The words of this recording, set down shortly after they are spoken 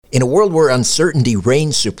In a world where uncertainty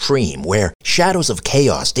reigns supreme, where shadows of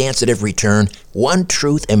chaos dance at every turn, one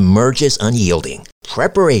truth emerges unyielding.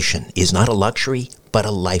 Preparation is not a luxury, but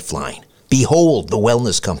a lifeline. Behold the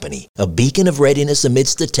Wellness Company, a beacon of readiness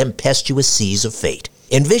amidst the tempestuous seas of fate.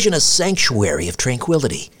 Envision a sanctuary of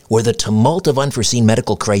tranquility, where the tumult of unforeseen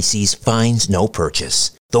medical crises finds no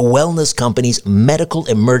purchase. The Wellness Company's Medical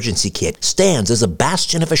Emergency Kit stands as a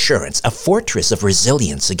bastion of assurance, a fortress of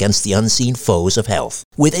resilience against the unseen foes of health.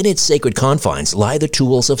 Within its sacred confines lie the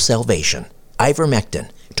tools of salvation.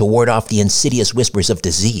 Ivermectin, to ward off the insidious whispers of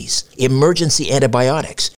disease. Emergency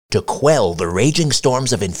antibiotics, to quell the raging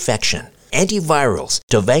storms of infection. Antivirals,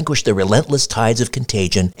 to vanquish the relentless tides of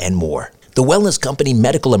contagion, and more. The Wellness Company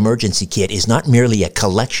Medical Emergency Kit is not merely a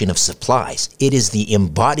collection of supplies. It is the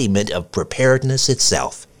embodiment of preparedness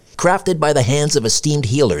itself. Crafted by the hands of esteemed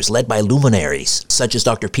healers led by luminaries such as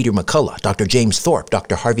Dr. Peter McCullough, Dr. James Thorpe,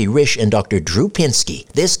 Dr. Harvey Risch, and Dr. Drew Pinsky,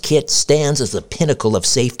 this kit stands as the pinnacle of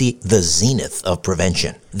safety, the zenith of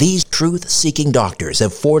prevention. These truth-seeking doctors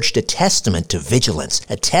have forged a testament to vigilance,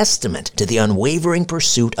 a testament to the unwavering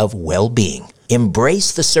pursuit of well-being.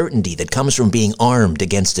 Embrace the certainty that comes from being armed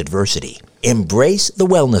against adversity. Embrace the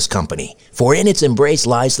Wellness Company, for in its embrace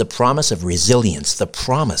lies the promise of resilience, the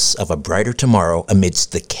promise of a brighter tomorrow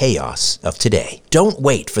amidst the chaos of today. Don't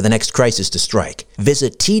wait for the next crisis to strike.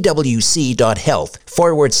 Visit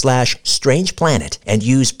twc.health/Strange Planet and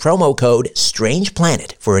use promo code Strange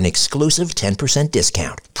Planet for an exclusive 10%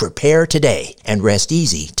 discount. Prepare today and rest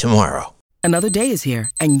easy tomorrow. Another day is here,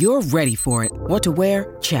 and you're ready for it. What to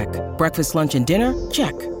wear? Check. Breakfast, lunch, and dinner?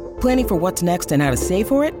 Check. Planning for what's next and how to save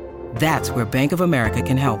for it? That's where Bank of America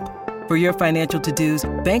can help. For your financial to-dos,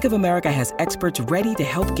 Bank of America has experts ready to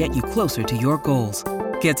help get you closer to your goals.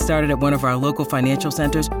 Get started at one of our local financial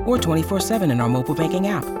centers or 24/7 in our mobile banking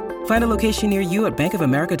app. Find a location near you at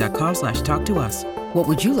bankofamerica.com/talktous. What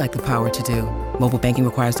would you like the power to do? Mobile banking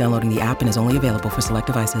requires downloading the app and is only available for select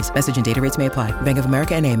devices. Message and data rates may apply. Bank of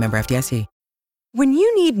America N.A., member FDIC. When you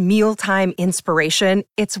need mealtime inspiration,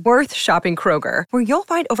 it's worth shopping Kroger, where you'll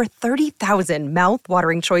find over 30,000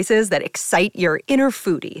 mouth-watering choices that excite your inner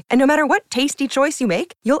foodie. And no matter what tasty choice you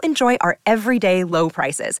make, you'll enjoy our everyday low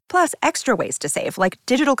prices, plus extra ways to save, like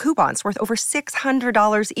digital coupons worth over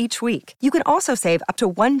 $600 each week. You can also save up to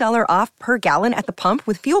 $1 off per gallon at the pump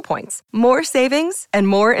with fuel points. More savings and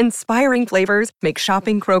more inspiring flavors make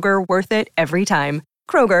shopping Kroger worth it every time.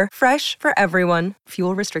 Kroger, fresh for everyone.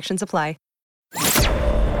 Fuel restrictions apply.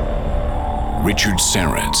 Richard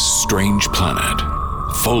Syrett's Strange Planet.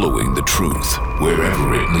 Following the truth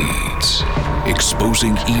wherever it leads.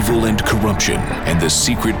 Exposing evil and corruption and the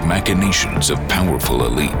secret machinations of powerful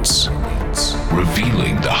elites.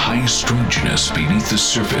 Revealing the high strangeness beneath the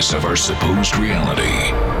surface of our supposed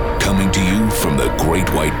reality. Coming to you from the Great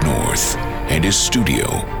White North and his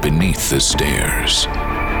studio beneath the stairs.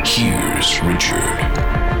 Here's Richard.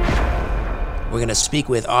 We're going to speak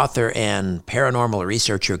with author and paranormal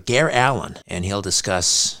researcher Ger Allen, and he'll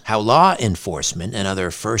discuss how law enforcement and other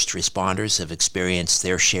first responders have experienced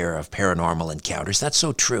their share of paranormal encounters. That's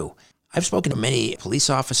so true. I've spoken to many police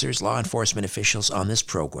officers, law enforcement officials on this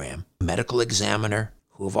program, medical examiner,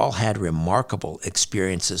 who have all had remarkable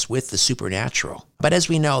experiences with the supernatural. But as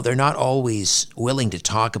we know, they're not always willing to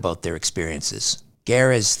talk about their experiences.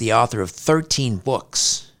 Ger is the author of 13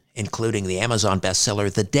 books, including the Amazon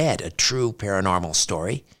bestseller The Dead, a true paranormal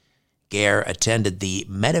story. Ger attended the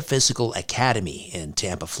Metaphysical Academy in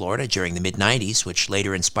Tampa, Florida during the mid-90s, which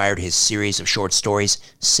later inspired his series of short stories,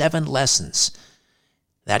 7 Lessons.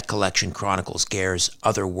 That collection chronicles Ger's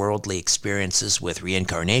otherworldly experiences with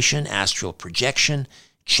reincarnation, astral projection,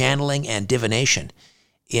 channeling, and divination.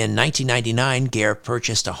 In 1999, Ger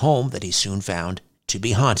purchased a home that he soon found to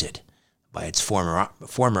be haunted by its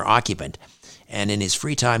former occupant. And in his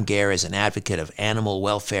free time, Ger is an advocate of animal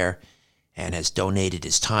welfare and has donated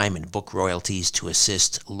his time and book royalties to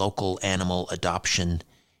assist local animal adoption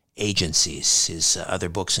agencies. His other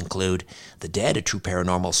books include The Dead, a true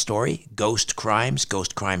paranormal story, Ghost Crimes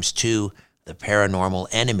 2, The Paranormal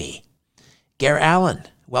Enemy. Ger Allen,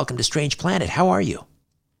 welcome to Strange Planet. How are you?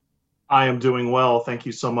 I am doing well. Thank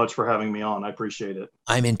you so much for having me on. I appreciate it.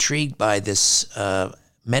 I'm intrigued by this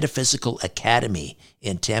Metaphysical Academy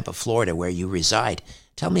in Tampa, Florida, where you reside.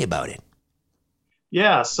 Tell me about it.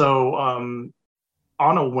 Yeah, so on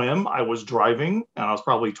a whim, I was driving, and I was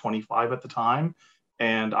probably 25 at the time,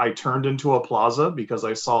 and I turned into a plaza because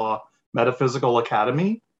I saw Metaphysical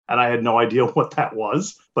Academy, and I had no idea what that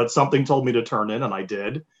was, but something told me to turn in, and I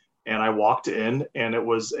did. And I walked in, and it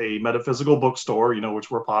was a metaphysical bookstore,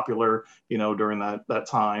 which were popular, during that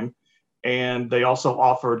time. And they also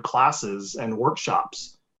offered classes and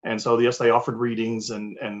workshops. And so, yes, they offered readings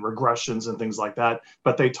and regressions and things like that,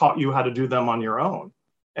 but they taught you how to do them on your own.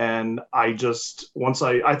 And I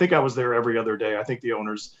think I was there every other day. I think the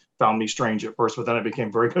owners found me strange at first, but then I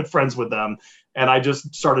became very good friends with them. And I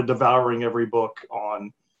just started devouring every book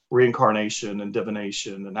on reincarnation and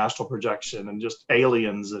divination and astral projection and just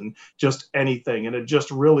aliens and just anything. And it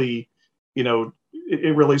just really,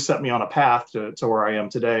 it really set me on a path to where I am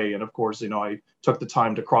today. And of course, I took the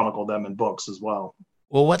time to chronicle them in books as well.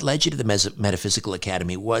 Well, what led you to the Metaphysical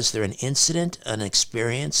Academy? Was there an incident, an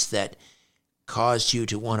experience that caused you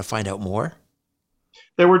to want to find out more?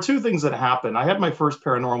 There were two things that happened. I had my first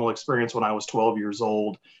paranormal experience when I was 12 years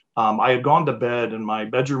old. I had gone to bed, and my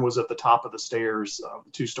bedroom was at the top of the stairs of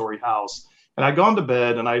the two-story house. And I'd gone to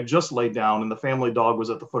bed, and I had just laid down, and the family dog was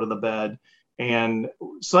at the foot of the bed. And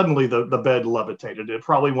suddenly the bed levitated. It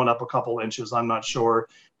probably went up a couple inches, I'm not sure,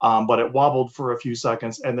 but it wobbled for a few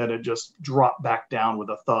seconds, and then it just dropped back down with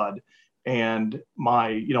a thud. And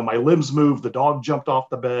my limbs moved. The dog jumped off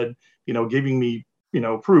the bed, giving me,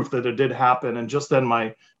 proof that it did happen. And just then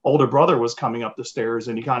my older brother was coming up the stairs,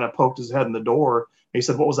 and he kind of poked his head in the door. And he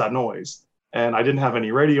said, "What was that noise?" And I didn't have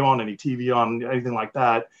any radio on, any TV on, anything like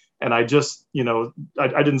that. And I just,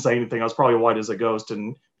 I didn't say anything. I was probably white as a ghost,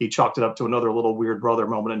 and he chalked it up to another little weird brother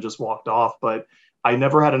moment and just walked off. But I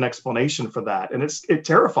never had an explanation for that. And it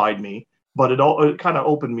terrified me, but it kind of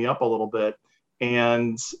opened me up a little bit.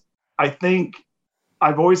 And I think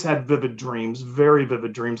I've always had vivid dreams, very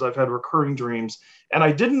vivid dreams. I've had recurring dreams, and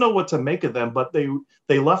I didn't know what to make of them, but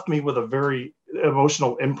they left me with a very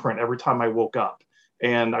emotional imprint every time I woke up.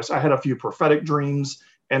 And I had a few prophetic dreams,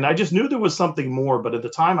 and I just knew there was something more. But at the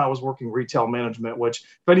time I was working retail management, which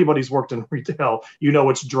if anybody's worked in retail,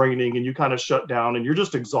 it's draining, and you kind of shut down and you're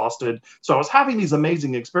just exhausted. So I was having these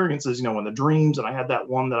amazing experiences, in the dreams. And I had that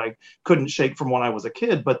one that I couldn't shake from when I was a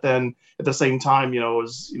kid. But then at the same time, I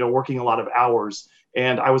was, working a lot of hours.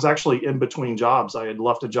 And I was actually in between jobs. I had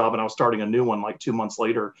left a job and I was starting a new one like 2 months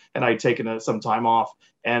later, and I had taken some time off.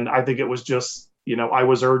 And I think it was just, I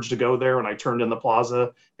was urged to go there, and I turned in the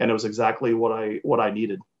plaza, and it was exactly what I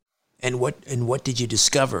needed. And what did you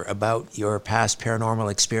discover about your past paranormal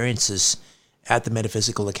experiences at the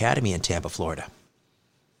Metaphysical Academy in Tampa, Florida?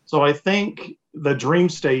 So I think the dream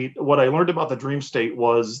state, what I learned about the dream state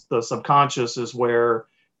was the subconscious is where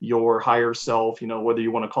your higher self, whether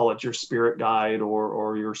you want to call it your spirit guide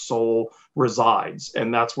or your soul, resides.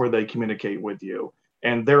 And that's where they communicate with you.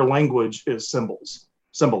 And their language is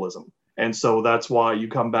symbolism. And so that's why you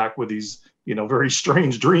come back with these, very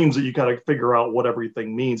strange dreams that you got to figure out what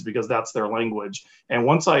everything means, because that's their language. And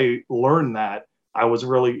once I learned that, I was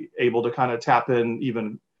really able to kind of tap in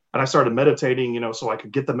and I started meditating, so I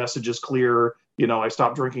could get the messages clear. I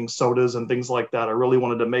stopped drinking sodas and things like that. I really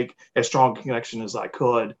wanted to make as strong a connection as I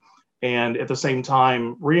could. And at the same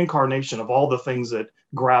time, reincarnation, of all the things that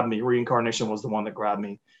grabbed me, reincarnation was the one that grabbed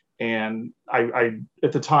me. And I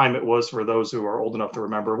at the time, it was, for those who are old enough to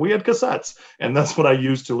remember, we had cassettes, and that's what I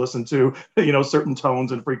used to listen to, certain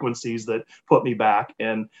tones and frequencies that put me back.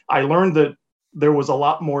 And I learned that there was a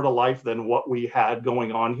lot more to life than what we had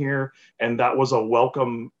going on here. And that was a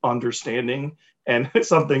welcome understanding. And it's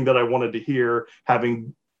something that I wanted to hear,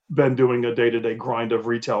 having been doing a day-to-day grind of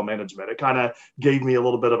retail management. It kind of gave me a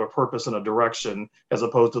little bit of a purpose and a direction, as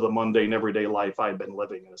opposed to the mundane everyday life I'd been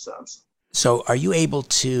living, in a sense. So are you able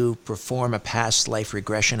to perform a past life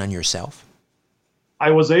regression on yourself?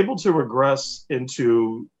 I was able to regress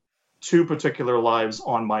into 2 particular lives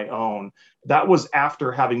on my own. That was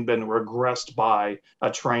after having been regressed by a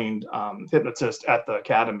trained hypnotist at the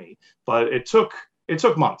academy. But it took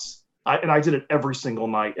months. I did it every single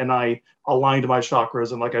night, and I aligned my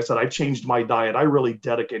chakras. And like I said, I changed my diet. I really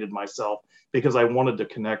dedicated myself because I wanted to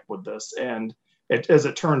connect with this. And as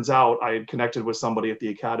it turns out, I had connected with somebody at the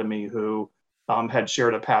academy who had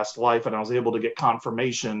shared a past life, and I was able to get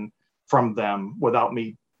confirmation from them without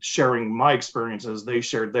me sharing my experiences. They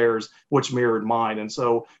shared theirs, which mirrored mine. And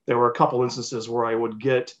so there were a couple instances where I would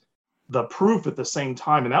get the proof at the same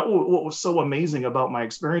time. And what was so amazing about my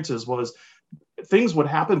experiences was things would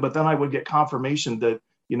happen, but then I would get confirmation that,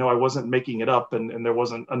 I wasn't making it up, and there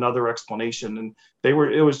wasn't another explanation. And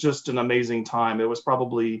it was just an amazing time. It was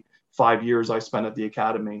probably 5 years I spent at the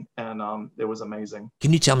academy, and it was amazing.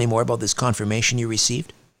 Can you tell me more about this confirmation you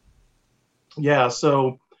received? Yeah,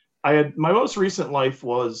 so my most recent life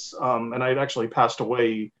was, and I had actually passed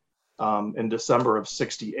away in December of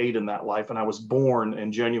 68 in that life, and I was born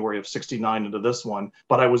in January of 69 into this one,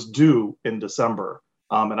 but I was due in December,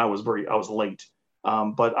 and I was late.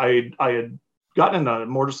 But I had gotten in a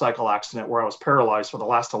motorcycle accident where I was paralyzed for the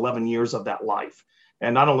last 11 years of that life.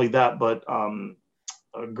 And not only that, but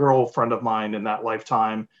a girlfriend of mine in that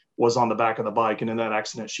lifetime was on the back of the bike, and in that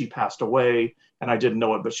accident she passed away, and I didn't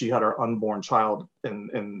know it, but she had her unborn child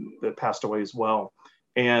and that passed away as well.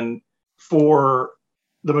 And for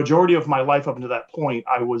the majority of my life up to that point,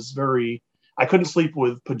 I couldn't sleep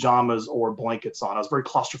with pajamas or blankets on. I was very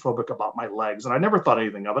claustrophobic about my legs, and I never thought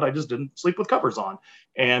anything of it. I just didn't sleep with covers on.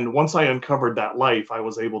 And once I uncovered that life, I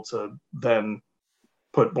was able to then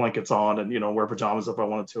put blankets on and, wear pajamas if I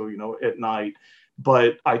wanted to, at night.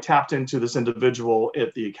 But I tapped into this individual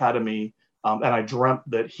at the academy, and I dreamt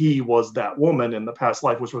that he was that woman in the past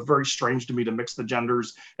life, which was very strange to me to mix the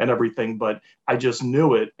genders and everything, but I just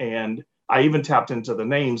knew it. And I even tapped into the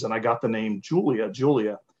names, and I got the name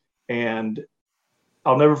Julia. And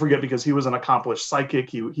I'll never forget, because he was an accomplished psychic.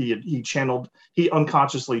 He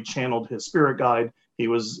unconsciously channeled his spirit guide. He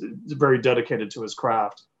was very dedicated to his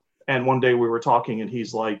craft. And one day we were talking, and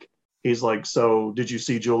he's like, so did you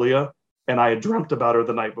see Julia? And I had dreamt about her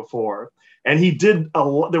the night before. And he did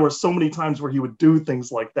there were so many times where he would do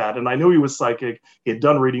things like that. And I knew he was psychic. He had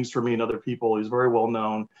done readings for me and other people. He was very well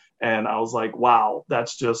known. And I was like, wow,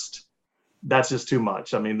 that's just too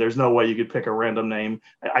much. I mean, there's no way you could pick a random name.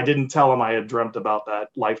 I didn't tell him I had dreamt about that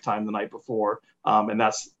lifetime the night before. And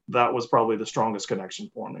that was probably the strongest connection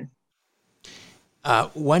for me.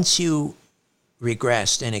 Once you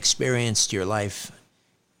regressed and experienced your life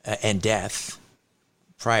and death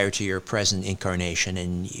prior to your present incarnation,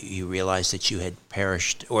 and you realized that you had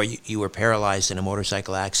perished, or you were paralyzed in a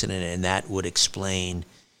motorcycle accident, and that would explain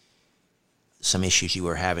some issues you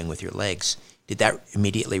were having with your legs. Did that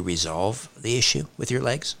immediately resolve the issue with your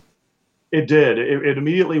legs? It did. It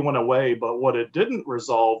immediately went away. But what it didn't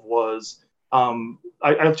resolve was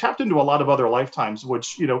I tapped into a lot of other lifetimes,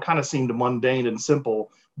 which, kind of seemed mundane and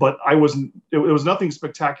simple. But it was nothing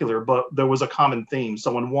spectacular, but there was a common theme.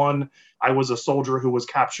 So in one, I was a soldier who was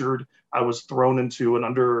captured. I was thrown into an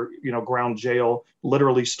underground jail,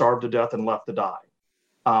 literally starved to death and left to die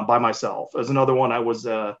by myself. As another one, I was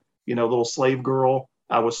a little slave girl.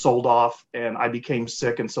 I was sold off and I became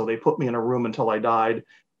sick. And so they put me in a room until I died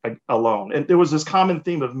alone. And there was this common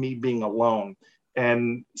theme of me being alone.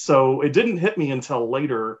 And so it didn't hit me until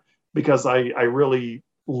later, because I really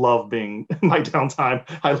love being in my downtime.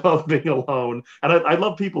 I love being alone. And I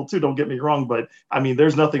love people too, don't get me wrong. But I mean,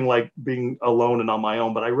 there's nothing like being alone and on my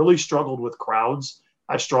own. But I really struggled with crowds.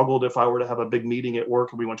 I struggled if I were to have a big meeting at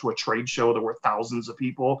work and we went to a trade show, there were thousands of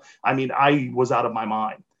people. I mean, I was out of my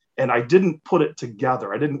mind. And I didn't put it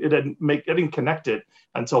together. I didn't connect it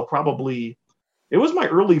until probably it was my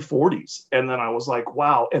early 40s. And then I was like,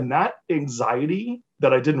 wow. And that anxiety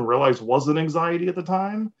that I didn't realize was an anxiety at the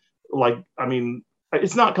time,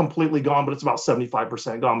 it's not completely gone, but it's about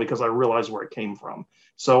 75% gone, because I realized where it came from.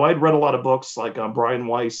 So I'd read a lot of books like Brian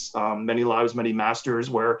Weiss, Many Lives, Many Masters,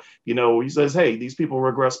 where, he says, hey, these people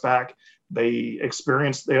regress back. They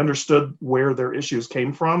understood where their issues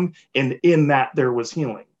came from. And in that there was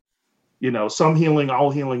healing. Some healing,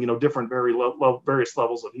 all healing, different various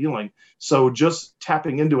levels of healing. So just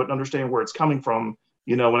tapping into it and understanding where it's coming from,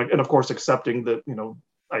 and of course accepting that,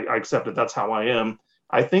 I accept it, that's how I am.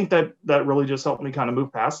 I think that really just helped me kind of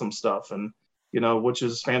move past some stuff, and, which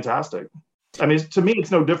is fantastic. I mean, to me,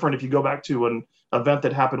 it's no different if you go back to an event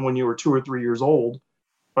that happened when you were 2 or 3 years old,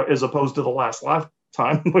 as opposed to the last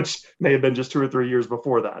lifetime, which may have been just 2 or 3 years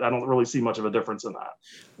before that. I don't really see much of a difference in that.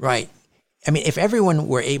 Right. I mean, if everyone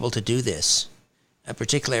were able to do this,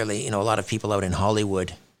 particularly, a lot of people out in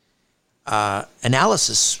Hollywood,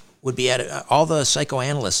 analysis would be all the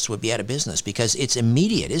psychoanalysts would be out of business, because it's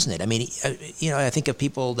immediate, isn't it? I mean, I think of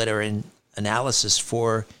people that are in analysis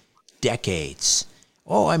for decades.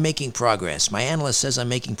 Oh, I'm making progress. My analyst says I'm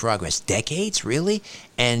making progress. Decades, really?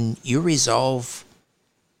 And you resolve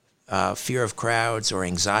fear of crowds or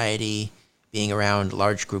anxiety, being around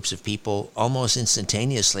large groups of people almost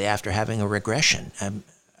instantaneously after having a regression.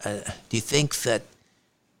 Do you think that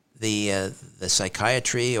the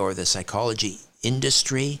psychiatry or the psychology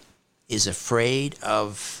industry is afraid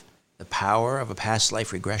of the power of a past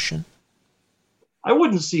life regression? I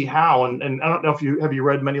wouldn't see how. And I don't know if have you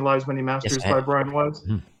read Many Lives, Many Masters by Brian Weiss?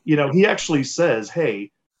 Mm-hmm. He actually says,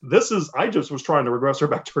 hey, I just was trying to regress her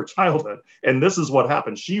back to her childhood. And this is what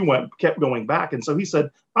happened. She kept going back. And so he said,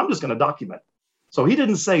 I'm just going to document. So he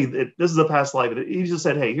didn't say that this is a past life. He just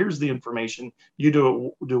said, hey, here's the information. You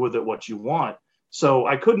do with it what you want. So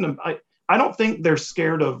I don't think they're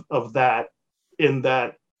scared of that, in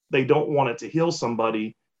that they don't want it to heal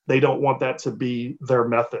somebody. They don't want that to be their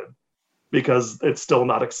method, because it's still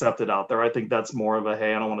not accepted out there. I think that's more of a,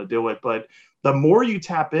 hey, I don't want to do it. But the more you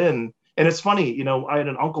tap in, and it's funny, I had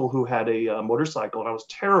an uncle who had a motorcycle, and I was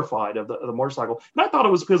terrified of the motorcycle. And I thought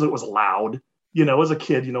it was because it was loud. as a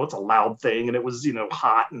kid, it's a loud thing, and it was,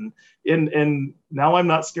 hot, and now I'm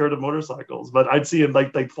not scared of motorcycles, but I'd see it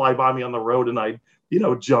like they'd fly by me on the road, and I'd,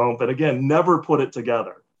 jump, and again, never put it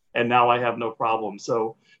together. And now I have no problem.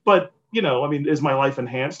 So, but, is my life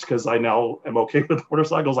enhanced because I now am okay with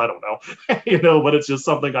motorcycles? I don't know, but it's just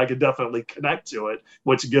something I could definitely connect to it,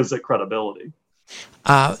 which gives it credibility.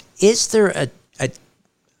 Is there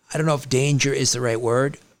I don't know if danger is the right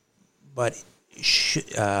word, but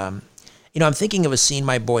I'm thinking of a scene.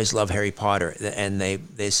 My boys love Harry Potter, and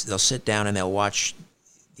they'll sit down and they'll watch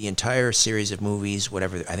the entire series of movies,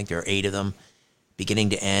 whatever. I think there are 8 of them, beginning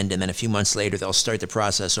to end, and then a few months later they'll start the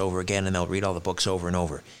process over again, and they'll read all the books over and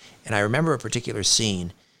over. And I remember a particular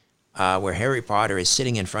scene where Harry Potter is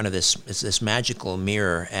sitting in front of this magical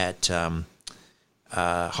mirror at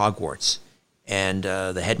Hogwarts, and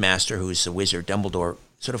the headmaster, who's a wizard, Dumbledore,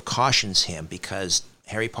 sort of cautions him because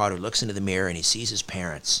Harry Potter looks into the mirror and he sees his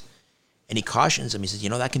parents, and he cautions him. He says,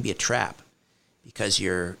 that can be a trap because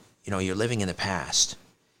you're living in the past,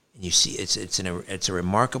 and you see it's a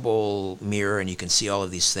remarkable mirror, and you can see all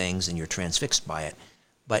of these things, and you're transfixed by it.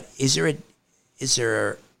 But is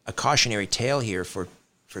there a cautionary tale here for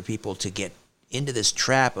people to get into this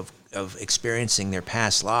trap of experiencing their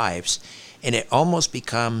past lives, and it almost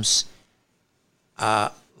becomes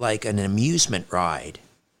like an amusement ride,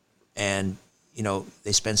 and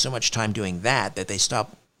they spend so much time doing that they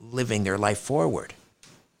stop living their life forward?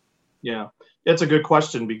 Yeah, it's a good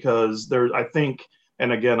question because I think,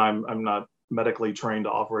 and again, I'm not medically trained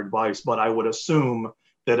to offer advice, but I would assume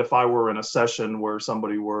that if I were in a session where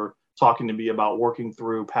somebody were talking to me about working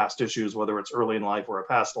through past issues, whether it's early in life or a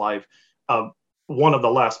past life, one of the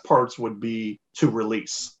last parts would be to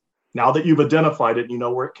release. Now that you've identified it, you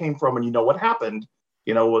know where it came from, and you know what happened,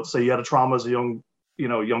 let's say you had a trauma as a young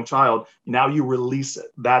child, now you release it.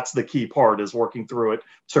 That's the key part, is working through it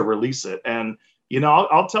to release it. And,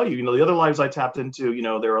 I'll tell you, the other lives I tapped into,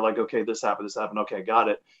 they were like, okay, this happened. Okay, got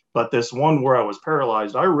it. But this one where I was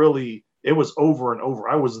paralyzed, it was over and over.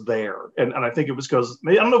 I was there. And I think it was because,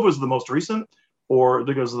 I don't know if it was the most recent or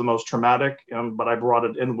because of the most traumatic, but I brought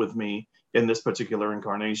it in with me in this particular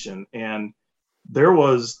incarnation. And there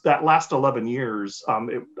was that last 11 years,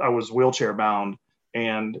 I was wheelchair bound,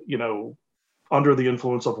 and, under the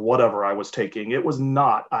influence of whatever I was taking. It was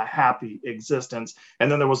not a happy existence. And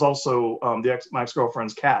then there was also my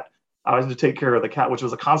ex-girlfriend's cat. I had to take care of the cat, which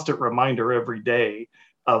was a constant reminder every day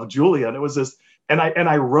of Julia. And it was this, and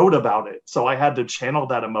I wrote about it. So I had to channel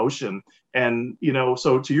that emotion. And,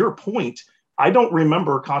 so to your point, I don't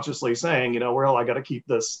remember consciously saying, well, I got to keep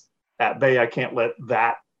this at bay. I can't let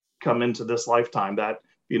that come into this lifetime. That,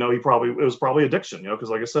 it was probably addiction, because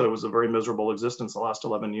like I said, it was a very miserable existence the last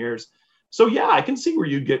 11 years. So yeah, I can see where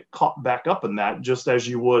you'd get caught back up in that, just as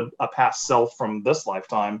you would a past self from this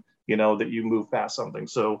lifetime, that you move past something.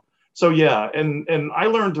 So yeah, and I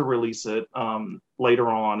learned to release it later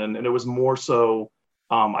on, and it was more so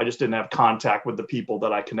I just didn't have contact with the people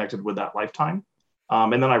that I connected with that lifetime.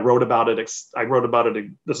 And then I wrote about it.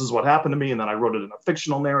 This is what happened to me, and then I wrote it in a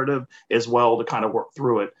fictional narrative as well to kind of work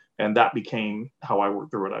through it, and that became how I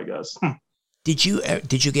worked through it, I guess. Did you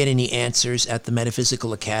get any answers at the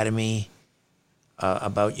Metaphysical Academy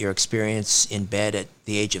about your experience in bed at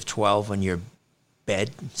the age of 12 when your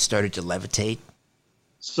bed started to levitate?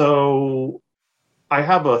 So I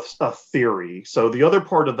have a theory. So the other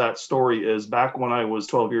part of that story is back when I was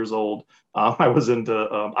 12 years old, I was into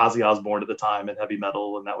Ozzy Osbourne at the time and heavy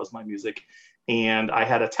metal, and that was my music. And I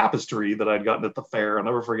had a tapestry that I'd gotten at the fair. I'll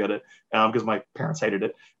never forget it because my parents hated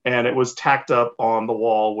it. And it was tacked up on the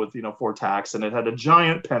wall with, 4 tacks, and it had a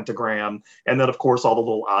giant pentagram. And then, of course, all the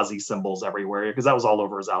little Ozzy symbols everywhere, because that was all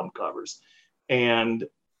over his album covers. And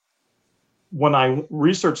when I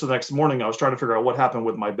researched the next morning, I was trying to figure out what happened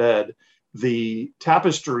with my bed. The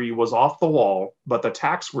tapestry was off the wall, but the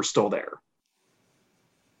tacks were still there.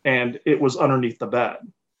 And it was underneath the bed.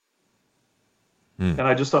 And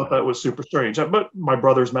I just thought that was super strange. But my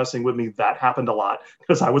brother's messing with me. That happened a lot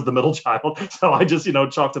because I was the middle child. So I just,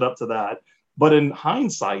 chalked it up to that. But in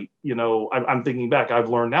hindsight, I'm thinking back, I've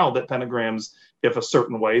learned now that pentagrams, if a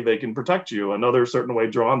certain way, they can protect you. Another certain way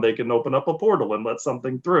drawn, they can open up a portal and let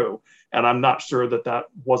something through. And I'm not sure that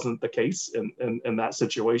wasn't the case in that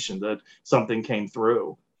situation, that something came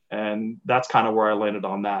through. And that's kind of where I landed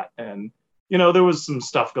on that. And, there was some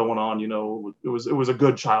stuff going on, it was a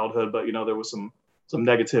good childhood, but, there was some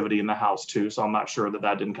negativity in the house too. So I'm not sure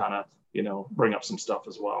that didn't kind of, bring up some stuff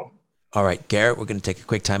as well. All right, Garrett, we're going to take a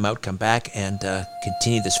quick time out, come back, and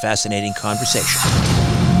continue this fascinating conversation.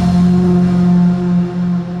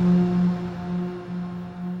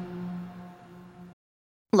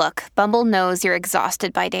 Look, Bumble knows you're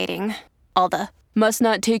exhausted by dating. All the must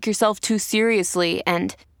not take yourself too seriously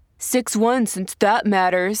and 6'1" since that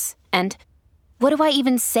matters. And what do I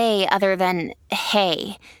even say other than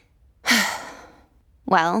hey?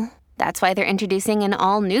 Well, that's why they're introducing an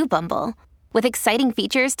all-new Bumble with exciting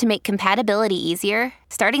features to make compatibility easier,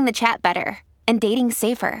 starting the chat better, and dating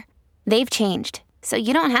safer. They've changed, so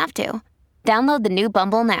you don't have to. Download the new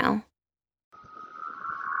Bumble now.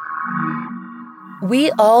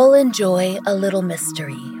 We all enjoy a little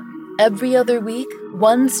mystery. Every other week,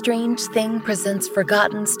 One Strange Thing presents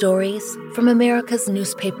forgotten stories from America's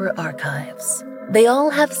newspaper archives. They all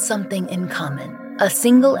have something in common, a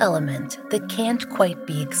single element that can't quite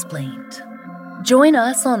be explained. Join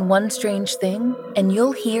us on One Strange Thing, and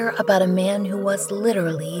you'll hear about a man who was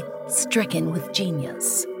literally stricken with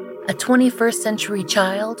genius. A 21st century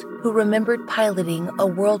child who remembered piloting a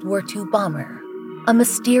World War II bomber. A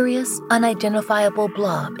mysterious, unidentifiable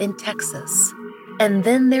blob in Texas. And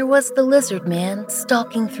then there was the lizard man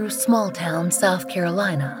stalking through small-town South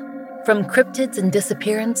Carolina. From cryptids and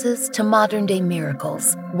disappearances to modern-day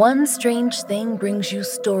miracles, One Strange Thing brings you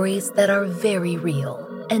stories that are very real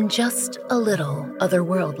and just a little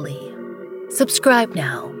otherworldly. Subscribe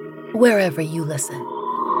now, wherever you listen.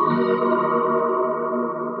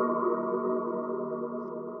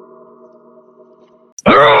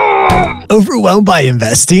 Overwhelmed by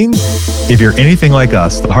investing? If you're anything like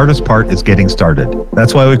us, the hardest part is getting started.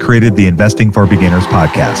 That's why we created the Investing for Beginners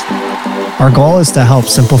podcast. Our goal is to help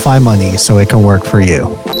simplify money so it can work for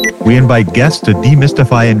you. We invite guests to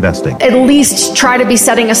demystify investing. At least try to be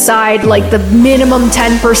setting aside like the minimum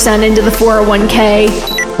 10% into the 401k.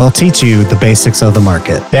 We'll teach you the basics of the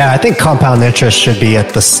market. Yeah, I think compound interest should be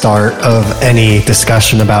at the start of any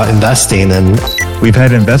discussion about investing. And we've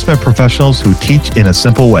had investment professionals who teach in a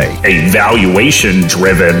simple way. A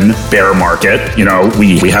valuation-driven bear market,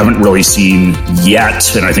 we haven't really seen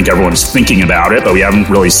yet, and I think everyone's thinking about it, but we haven't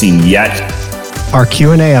really seen yet. Our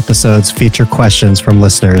Q&A episodes feature questions from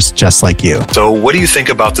listeners just like you. So what do you think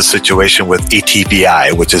about the situation with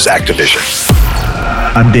ATVI, which is Activision?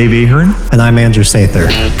 I'm Dave Ahern. And I'm Andrew Sather.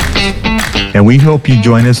 And we hope you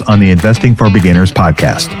join us on the Investing for Beginners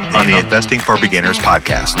podcast.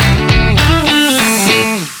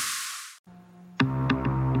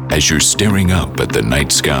 As you're staring up at the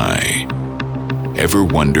night sky, ever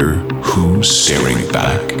wonder who's staring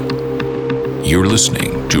back? You're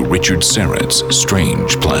listening to Richard Syrett's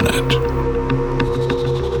Strange Planet.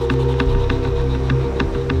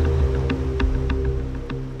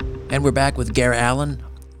 And we're back with Gare Allen,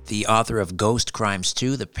 the author of Ghost Crimes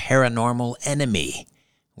 2, The Paranormal Enemy.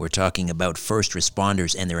 We're talking about first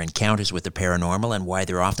responders and their encounters with the paranormal and why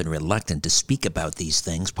they're often reluctant to speak about these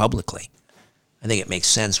things publicly. I think it makes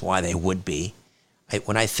sense why they would be.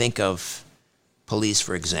 When I think of police,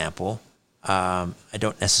 for example, I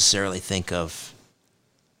don't necessarily think of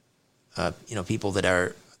people that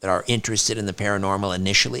are interested in the paranormal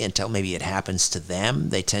initially until maybe it happens to them.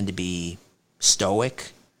 They tend to be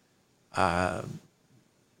stoic, the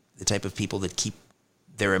type of people that keep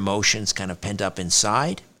their emotions kind of pent up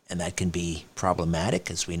inside, and that can be problematic,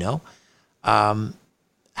 as we know.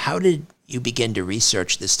 How did you begin to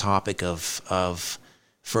research this topic of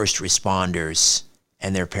first responders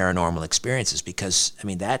and their paranormal experiences? Because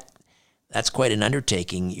that's quite an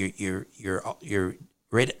undertaking. You're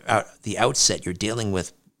right at the outset. You're dealing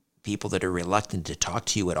with people that are reluctant to talk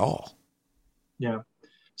to you at all. Yeah.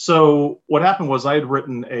 So what happened was I had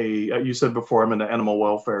written you said before I'm into animal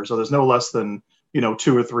welfare, so there's no less than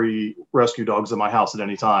 2 or 3 rescue dogs in my house at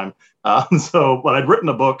any time. But I'd written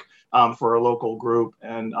a book for a local group,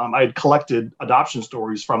 and I had collected adoption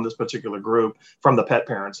stories from this particular group from the pet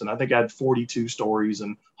parents, and I think I had 42 stories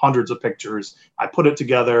and hundreds of pictures. I put it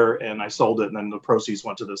together and I sold it, and then the proceeds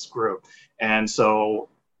went to this group. And so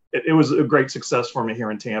it was a great success for me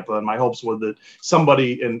here in Tampa, and my hopes were that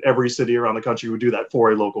somebody in every city around the country would do that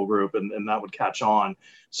for a local group, and that would catch on.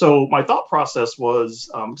 So my thought process was,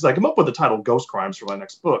 because I came up with the title Ghost Crimes for my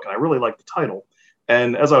next book, and I really liked the title.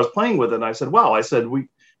 And as I was playing with it, I said,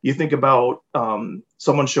 you think about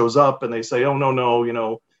someone shows up and they say, oh,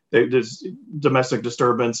 no, there's domestic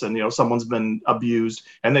disturbance and, someone's been abused.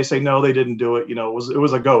 And they say, no, they didn't do it. It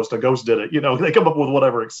was a ghost. A ghost did it. They come up with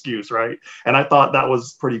whatever excuse, right? And I thought that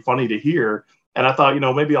was pretty funny to hear. And I thought,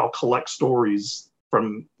 maybe I'll collect stories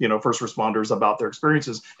from, first responders about their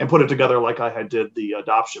experiences and put it together like I had did the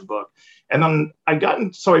adoption book. And then I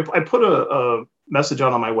put a message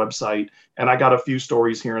on my website, and I got a few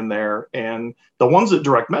stories here and there. And the ones that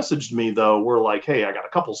direct messaged me, though, were like, hey, I got a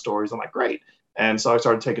couple stories. I'm like, great. And so I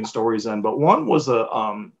started taking stories in. But one was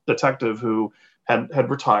a detective who had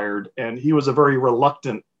retired, and he was a very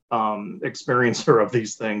reluctant experiencer of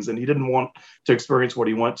these things, and he didn't want to experience what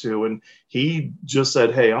he went to. And he just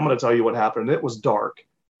said, hey, I'm going to tell you what happened. It was dark.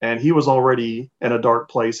 And he was already in a dark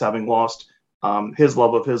place, having lost his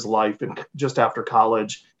love of his life. And just after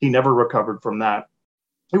college, he never recovered from that.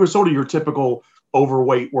 He was sort of your typical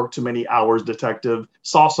overweight, worked too many hours detective,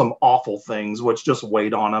 saw some awful things, which just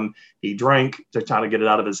weighed on him. He drank to kind of get it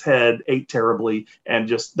out of his head, ate terribly, and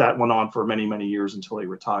just that went on for many, many years until he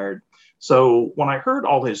retired. So when I heard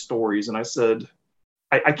all his stories, and I said,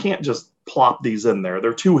 I can't just plop these in there.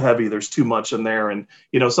 They're too heavy. There's too much in there. And,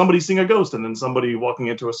 you know, somebody seeing a ghost and then somebody walking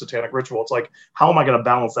into a satanic ritual. It's like, how am I going to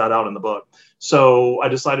balance that out in the book? So I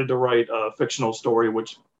decided to write a fictional story,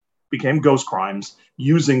 which became Ghost Crimes,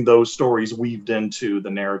 using those stories weaved into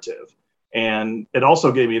the narrative. And it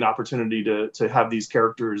also gave me an opportunity to have these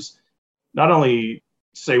characters not only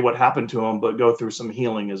say what happened to them, but go through some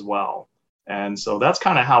healing as well. And so that's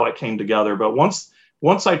kind of how it came together. But once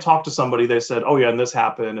I talked to somebody, they said, oh yeah, and this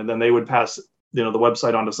happened. And then they would pass, you know, the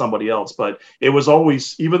website on to somebody else. But it was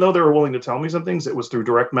always, even though they were willing to tell me some things, it was through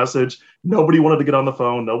direct message. Nobody wanted to get on the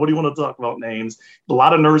phone. Nobody wanted to talk about names. A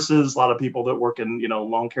lot of nurses, a lot of people that work in, you know,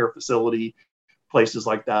 long care facility, places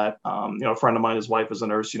like that. You know, a friend of mine, his wife is a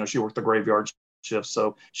nurse, you know, she worked the graveyard shift.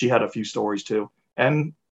 So she had a few stories too.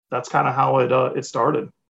 And that's kind of how it started.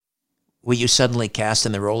 Were you suddenly cast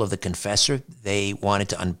in the role of the confessor? They wanted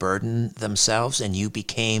to unburden themselves, and you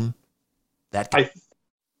became that guy?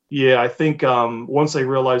 I think once they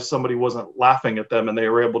realized somebody wasn't laughing at them and they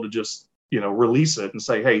were able to just, you know, release it and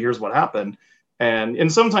say, hey, here's what happened.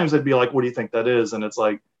 And sometimes they'd be like, what do you think that is? And it's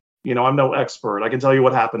like, you know, I'm no expert. I can tell you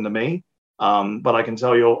what happened to me, but I can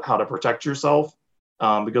tell you how to protect yourself,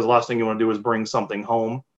 because the last thing you want to do is bring something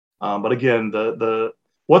home. But again, the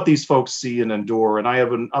what these folks see and endure. And I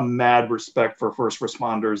have a mad respect for first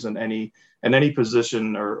responders in any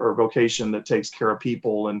position or vocation that takes care of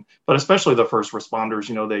people. But especially the first responders,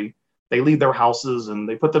 you know, they leave their houses and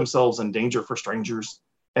they put themselves in danger for strangers.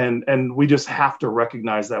 And we just have to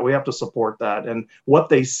recognize that. We have to support that. And what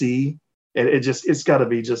they see, it's got to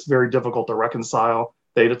be just very difficult to reconcile.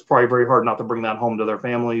 It's probably very hard not to bring that home to their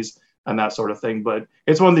families and that sort of thing. But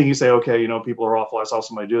it's one thing you say, okay, you know, people are awful. I saw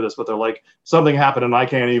somebody do this, but they're like, something happened and I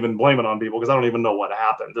can't even blame it on people because I don't even know what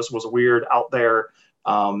happened. This was weird out there.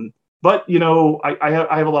 But, you know, I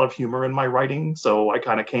have a lot of humor in my writing. So I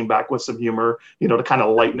kind of came back with some humor, you know, to kind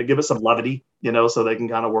of lighten it, give it some levity, you know, so they can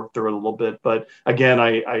kind of work through it a little bit. But again,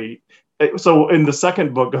 so in the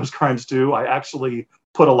second book, Ghost Crimes 2, I actually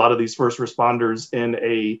put a lot of these first responders in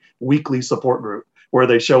a weekly support group where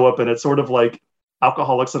they show up, and it's sort of like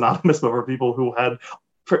Alcoholics Anonymous, but for people who had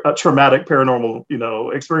traumatic paranormal, you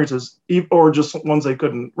know, experiences, or just ones they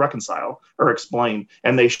couldn't reconcile or explain.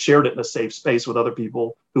 And they shared it in a safe space with other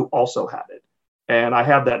people who also had it. And I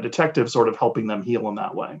have that detective sort of helping them heal in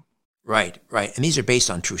that way. Right. And these are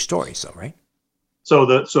based on true stories, though, right? So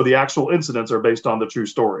the actual incidents are based on the true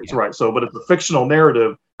stories, yeah. Right? So, but it's a fictional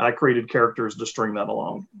narrative. I created characters to string that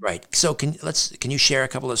along. Right. So can you share a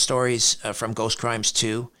couple of stories from Ghost Crimes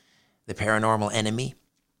 2, The Paranormal Enemy?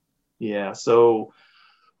 Yeah. So,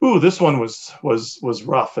 this one was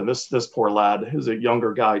rough, and this poor lad is a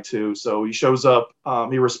younger guy too. So he shows up.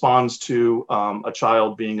 He responds to a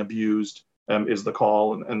child being abused. Is the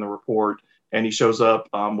call and the report, and he shows up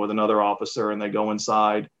with another officer, and they go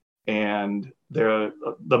inside. And the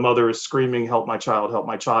mother is screaming, help my child,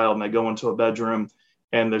 and they go into a bedroom,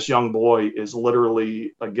 and this young boy is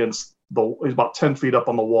literally he's about 10 feet up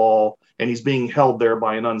on the wall, and he's being held there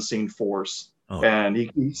by an unseen force. Oh. And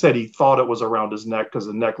he said he thought it was around his neck because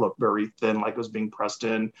the neck looked very thin, like it was being pressed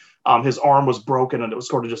in. His arm was broken, and it was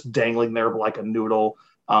sort of just dangling there like a noodle.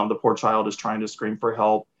 The poor child is trying to scream for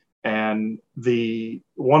help. And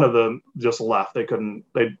one of them just left.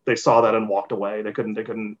 They saw that and walked away. They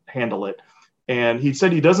couldn't handle it. And he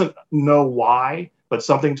said he doesn't know why, but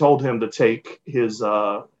something told him to take his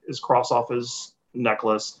cross off his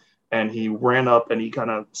necklace, and he ran up and he kind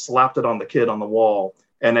of slapped it on the kid on the wall.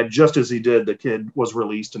 And just as he did, the kid was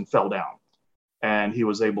released and fell down, and he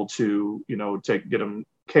was able to, you know, get him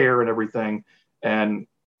care and everything. And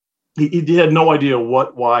he had no idea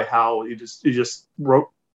what, why, how. He just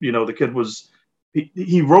wrote. You know, the kid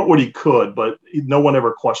he wrote what he could, but no one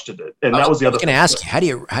ever questioned it. And that was the other thing. I was going to ask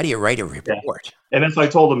you, how do you write a report? Yeah. And as I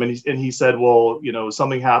told him, and he said, well, you know,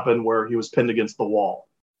 something happened where he was pinned against the wall.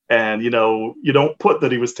 And, you know, you don't put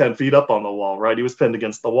that he was 10 feet up on the wall, right? He was pinned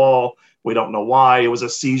against the wall. We don't know why. It was a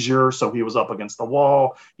seizure, so he was up against the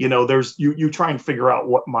wall. You know, you try and figure out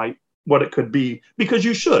what it could be, because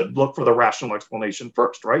you should look for the rational explanation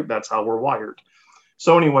first, right? That's how we're wired.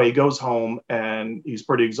 So anyway, he goes home and he's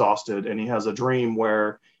pretty exhausted, and he has a dream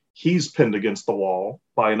where he's pinned against the wall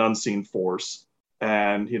by an unseen force.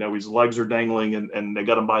 And, his legs are dangling and they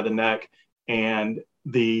got him by the neck. And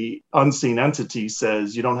the unseen entity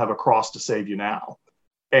says, you don't have a cross to save you now.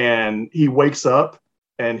 And he wakes up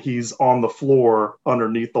and he's on the floor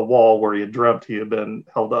underneath the wall where he had dreamt he had been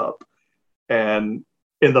held up. And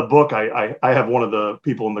in the book, I have one of the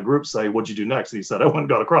people in the group say, what'd you do next? And he said, I went and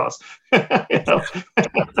got across.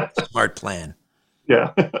 Smart plan.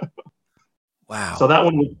 Yeah. Wow. So that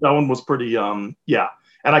one was pretty, yeah.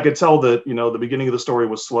 And I could tell that, the beginning of the story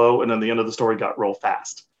was slow and then the end of the story got real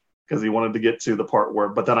fast because he wanted to get to the part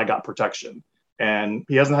but then I got protection. And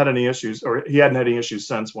he hasn't had any issues, or he hadn't had any issues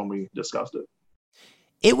since when we discussed it.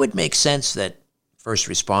 It would make sense that first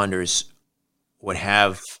responders would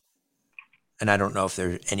have, and I don't know if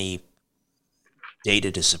there's any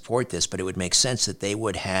data to support this, but it would make sense that they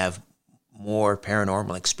would have more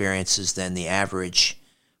paranormal experiences than the average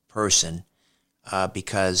person,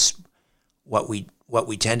 because what we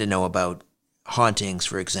tend to know about hauntings,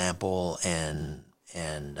 for example, and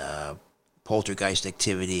poltergeist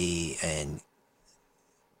activity and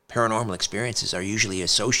paranormal experiences are usually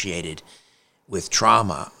associated with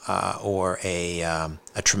trauma or a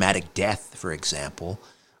traumatic death, for example,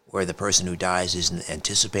 where the person who dies isn't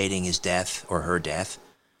anticipating his death or her death.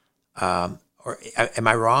 Or am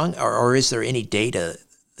I wrong? Or is there any data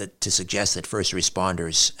to suggest that first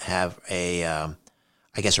responders have are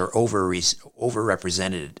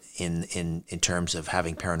overrepresented in terms of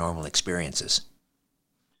having paranormal experiences?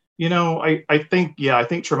 I think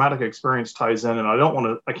traumatic experience ties in, and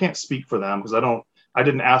I can't speak for them because I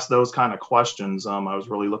didn't ask those kind of questions. I was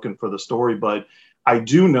really looking for the story, but I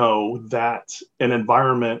do know that an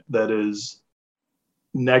environment that is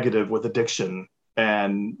negative with addiction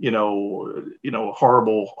and,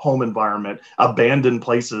 horrible home environment, abandoned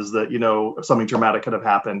places that, something traumatic could have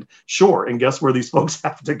happened. Sure. And guess where these folks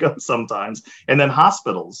have to go sometimes? And then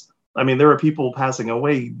hospitals. I mean, there are people passing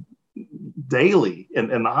away daily in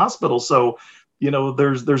the hospital. So,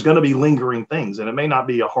 there's going to be lingering things, and it may not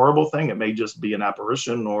be a horrible thing. It may just be an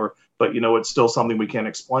apparition but it's still something we can't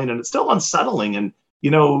explain, and it's still unsettling. And,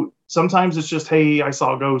 sometimes it's just, hey, I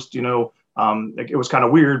saw a ghost, it was kind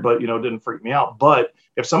of weird, but, it didn't freak me out. But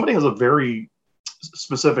if somebody has a very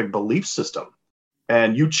specific belief system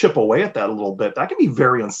and you chip away at that a little bit, that can be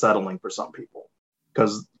very unsettling for some people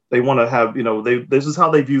because they want to have, this is how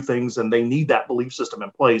they view things, and they need that belief system in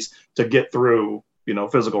place to get through,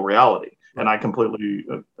 physical reality. And I completely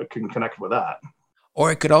can connect with that.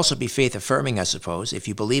 Or it could also be faith affirming, I suppose, if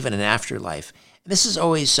you believe in an afterlife. And this has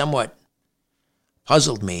always somewhat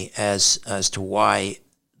puzzled me as to why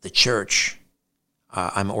the church,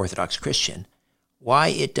 I'm an Orthodox Christian, why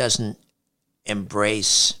it doesn't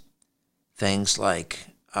embrace things like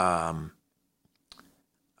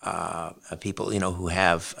people, who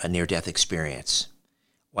have a near-death experience.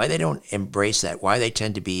 Why they don't embrace that? Why they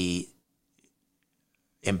tend to be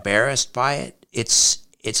embarrassed by it?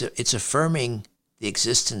 It's affirming the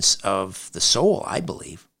existence of the soul, I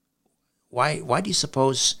believe. Why do you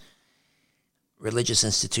suppose religious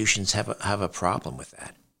institutions have a problem with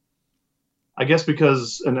that? I guess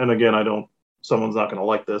because, and again, someone's not going to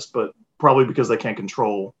like this, but probably because they can't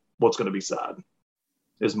control what's going to be said,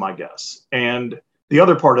 is my guess. And the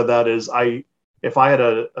other part of that is if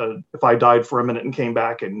I died for a minute and came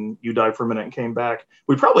back and you died for a minute and came back,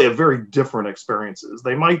 we probably have very different experiences.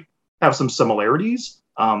 They might have some similarities,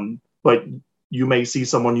 but you may see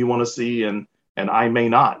someone you want to see and I may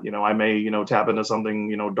not. I may, tap into something,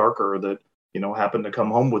 darker that, happened to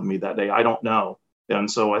come home with me that day. I don't know. And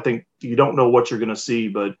so I think you don't know what you're going to see,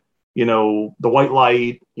 but, the white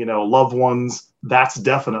light, loved ones, that's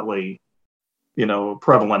definitely,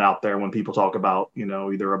 prevalent out there when people talk about,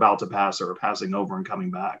 either about to pass or passing over and coming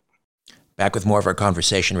back. Back with more of our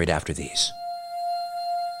conversation right after these.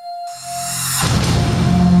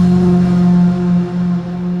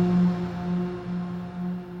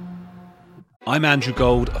 I'm Andrew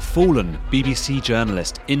Gold, a fallen BBC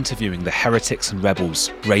journalist interviewing the heretics and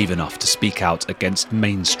rebels brave enough to speak out against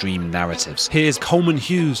mainstream narratives. Here's Coleman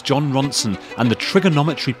Hughes, John Ronson, and the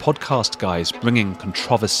Trigonometry podcast guys bringing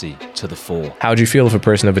controversy to the fore. How would you feel if a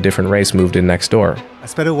person of a different race moved in next door? I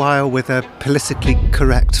spent a while with a politically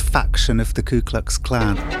correct faction of the Ku Klux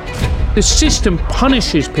Klan. The system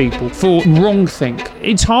punishes people for wrongthink.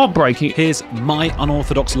 It's heartbreaking. Here's My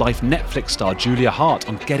Unorthodox Life Netflix star Julia Hart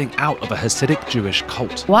on getting out of a Hasidic Jewish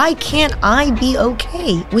cult. Why can't I be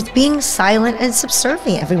okay with being silent and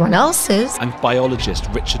subservient? Everyone else is. And biologist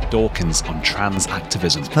Richard Dawkins on trans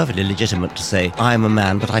activism. It's perfectly legitimate to say, I'm a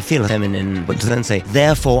man, but I feel feminine. But to then say,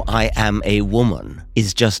 therefore I am a woman,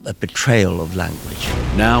 is just a betrayal of language.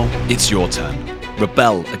 Now it's your turn.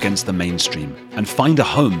 rebel against the mainstream, and find a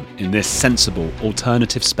home in this sensible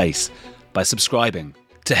alternative space by subscribing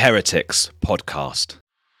to Heretics Podcast.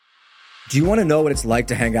 Do you want to know what it's like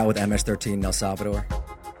to hang out with MS-13 in El Salvador?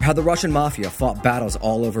 How the Russian mafia fought battles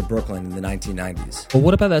all over Brooklyn in the 1990s? Or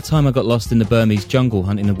what about that time I got lost in the Burmese jungle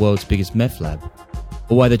hunting the world's biggest meth lab?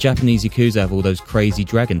 Or why the Japanese Yakuza have all those crazy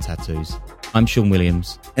dragon tattoos? I'm Sean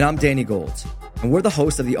Williams. And I'm Danny Gold. And we're the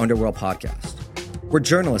hosts of the Underworld Podcast. We're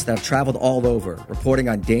journalists that have traveled all over, reporting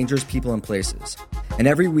on dangerous people and places. And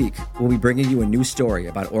every week, we'll be bringing you a new story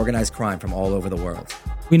about organized crime from all over the world.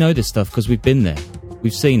 We know this stuff because we've been there,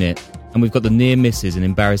 we've seen it, and we've got the near misses and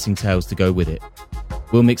embarrassing tales to go with it.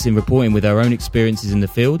 We'll mix in reporting with our own experiences in the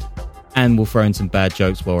field, and we'll throw in some bad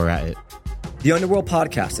jokes while we're at it. The Underworld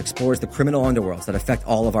Podcast explores the criminal underworlds that affect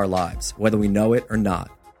all of our lives, whether we know it or not.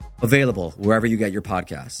 Available wherever you get your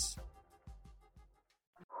podcasts.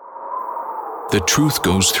 The truth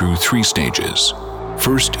goes through 3 stages.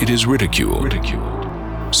 First, it is ridiculed.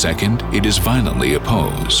 Second, it is violently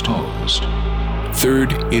opposed.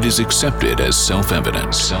 Third, it is accepted as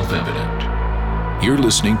self-evident. You're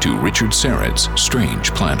listening to Richard Syrett's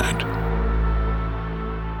Strange Planet.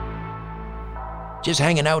 Just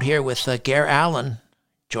hanging out here with Gare Allen,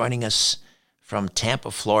 joining us from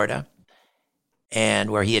Tampa, Florida,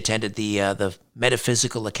 and where he attended the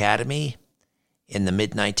Metaphysical Academy in the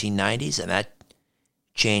mid-1990s, and that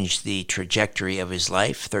changed the trajectory of his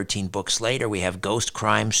life. 13 books later, we have Ghost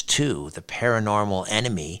Crimes 2, The Paranormal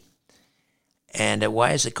Enemy. And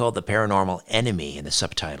why is it called The Paranormal Enemy in the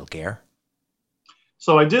subtitle, Gare?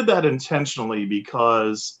 So I did that intentionally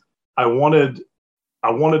because I wanted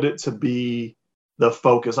it to be the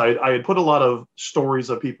focus. I had put a lot of stories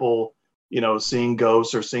of people, seeing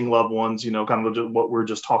ghosts or seeing loved ones, kind of what we're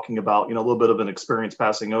just talking about, a little bit of an experience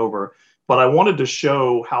passing over. But I wanted to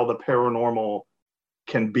show how the paranormal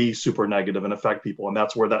can be super negative and affect people, and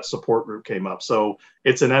that's where that support group came up. So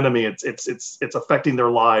it's an enemy. It's affecting their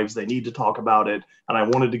lives. They need to talk about it, and I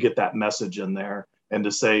wanted to get that message in there and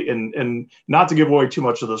to say, and not to give away too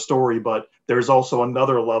much of the story, but there's also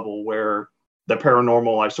another level where the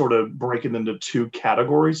paranormal, I sort of break it into 2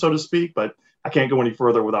 categories, so to speak. But I can't go any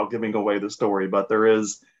further without giving away the story. But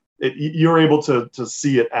you're able to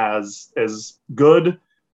see it as good,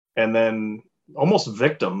 and then almost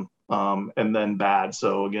victim, and then bad.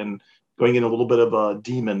 So again, going in a little bit of a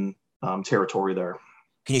demon territory there.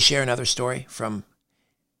 Can you share another story from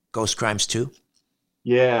Ghost Crimes 2?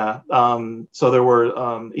 Yeah. So there were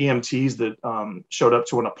EMTs that showed up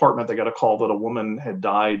to an apartment. They got a call that a woman had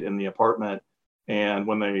died in the apartment. And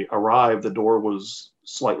when they arrived, the door was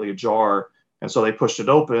slightly ajar. And so they pushed it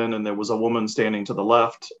open, and there was a woman standing to the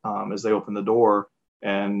left as they opened the door.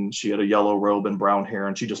 And she had a yellow robe and brown hair,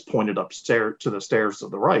 and she just pointed upstairs to the stairs to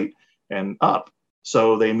the right and up.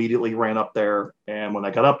 So they immediately ran up there, and when they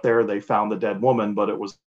got up there, they found the dead woman, but it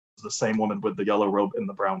was the same woman with the yellow robe and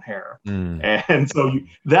the brown hair. And so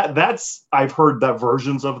that's I've heard that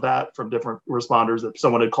versions of that from different responders, that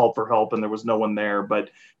someone had called for help and there was no one there, but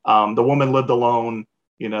the woman lived alone,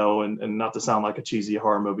 and not to sound like a cheesy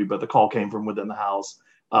horror movie, but the call came from within the house.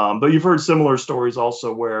 But you've heard similar stories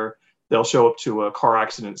also where they'll show up to a car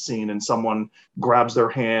accident scene and someone grabs their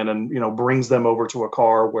hand and, brings them over to a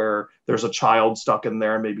car where there's a child stuck in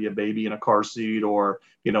there, maybe a baby in a car seat, or,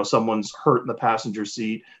 someone's hurt in the passenger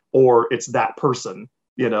seat, or it's that person,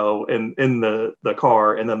 in the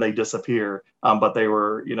car, and then they disappear. But they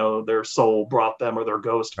were, their soul brought them, or their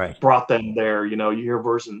ghost brought them there. You hear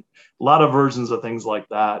a lot of versions of things like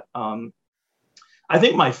that. I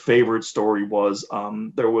think my favorite story was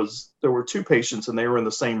there were 2 patients, and they were in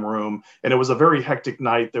the same room, and it was a very hectic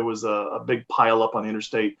night. There was a big pile up on the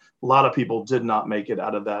interstate. A lot of people did not make it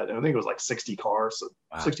out of that. And I think it was like 60 cars,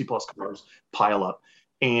 60 plus cars pile up.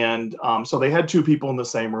 And so they had 2 people in the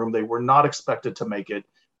same room. They were not expected to make it.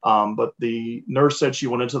 But the nurse said she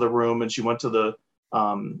went into the room, and she went to the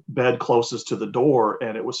bed closest to the door,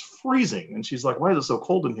 and it was freezing. And she's like, "Why is it so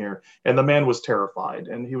cold in here?" And the man was terrified,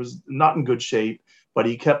 and he was not in good shape. But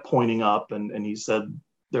he kept pointing up, and he said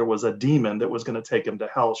there was a demon that was going to take him to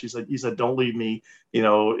hell. He said, "Don't leave me.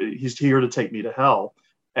 He's here to take me to hell."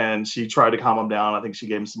 And she tried to calm him down. I think she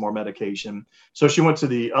gave him some more medication. So she went to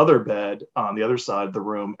the other bed on the other side of the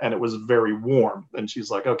room, and it was very warm. And she's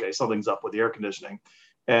like, "Okay, something's up with the air conditioning."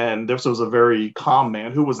 And this was a very calm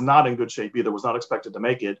man who was not in good shape either, was not expected to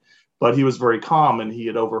make it, but he was very calm, and he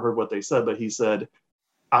had overheard what they said. But he said,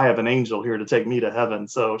 "I have an angel here to take me to heaven."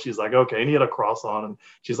 So she's like, "Okay." And he had a cross on, and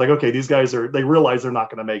she's like, "Okay, these guys they realize they're not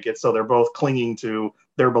going to make it. So they're both clinging to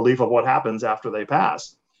their belief of what happens after they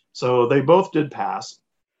pass." So they both did pass.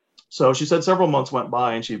 So she said several months went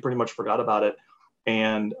by, and she pretty much forgot about it.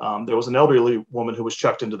 And there was an elderly woman who was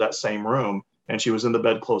checked into that same room, and she was in the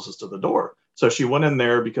bed closest to the door. So she went in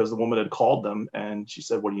there because the woman had called them, and she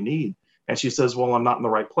said, "What do you need?" And she says, "Well, I'm not in the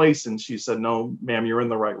right place." And she said, "No, ma'am, you're in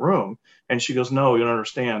the right room." And she goes, "No, you don't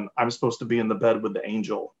understand. I'm supposed to be in the bed with the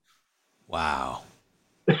angel." Wow.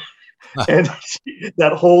 And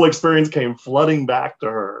that whole experience came flooding back to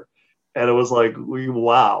her. And it was like,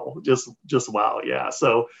 wow, just wow. Yeah.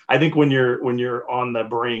 So I think when you're on the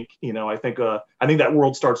brink, I think that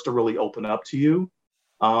world starts to really open up to you.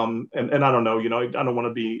 And I don't know, I don't want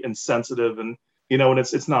to be insensitive, and and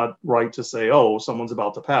it's not right to say, oh, someone's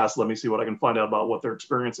about to pass, let me see what I can find out about what they're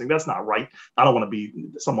experiencing. That's not right. I don't want to be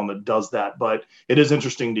someone that does that, but it is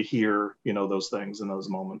interesting to hear, those things in those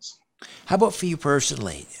moments. How about for you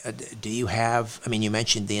personally? Do you have, you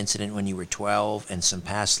mentioned the incident when you were 12 and some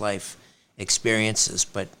past life experiences,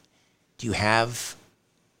 but do you have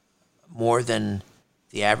more than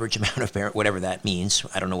the average amount of whatever that means?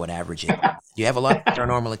 I don't know what average is. Do you have a lot of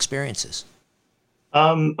paranormal experiences?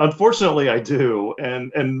 Unfortunately, I do,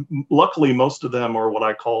 and luckily, most of them are what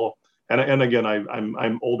I call. And again,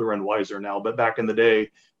 I'm older and wiser now, but back in the day,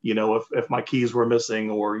 if my keys were missing,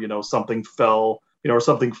 or something fell, or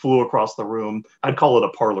something flew across the room, I'd call it a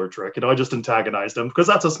parlor trick. I just antagonized them because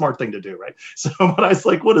that's a smart thing to do, right? So, but I was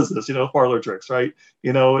like, what is this? Parlor tricks, right?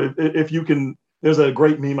 If you can. There's a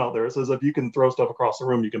great meme out there. It says, if you can throw stuff across the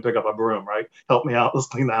room, you can pick up a broom, right? Help me out. Let's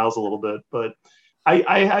clean the house a little bit. But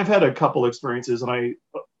I've had a couple experiences, and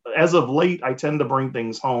as of late, I tend to bring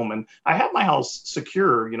things home, and I have my house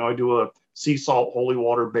secure. I do a sea salt holy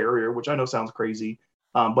water barrier, which I know sounds crazy,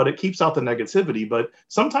 but it keeps out the negativity. But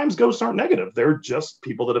sometimes ghosts aren't negative. They're just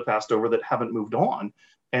people that have passed over that haven't moved on,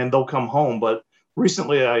 and they'll come home. But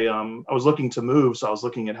recently I was looking to move, so I was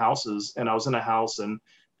looking at houses, and I was in a house, and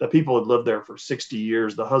the people had lived there for 60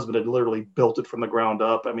 years. The husband had literally built it from the ground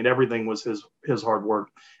up. Everything was his hard work.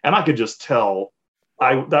 And I could just tell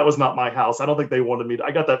that was not my house. I don't think they wanted me to. I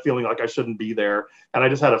got that feeling like I shouldn't be there. And I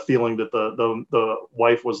just had a feeling that the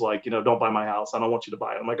wife was like, don't buy my house. I don't want you to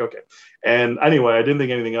buy it. I'm like, okay. And anyway, I didn't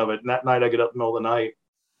think anything of it. And that night I get up in the middle of the night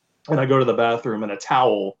and I go to the bathroom, and a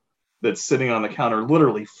towel that's sitting on the counter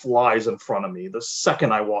literally flies in front of me the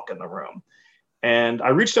second I walk in the room. And I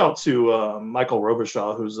reached out to Michael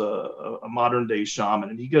Robichaud, who's a modern day shaman,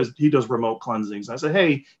 and he does remote cleansings. And I said,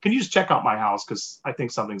 hey, can you just check out my house? Because I think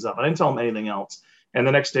something's up. I didn't tell him anything else. And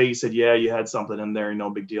the next day he said, yeah, you had something in there. No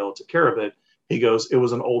big deal. Took care of it. He goes, it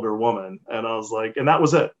was an older woman. And I was like, and that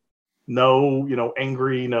was it. No,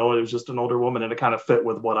 angry. No, it was just an older woman. And it kind of fit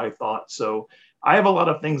with what I thought. So I have a lot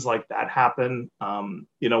of things like that happen. When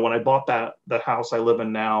I bought the house I live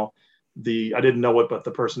in now, I didn't know it, but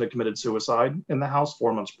the person had committed suicide in the house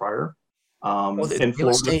 4 months prior. In real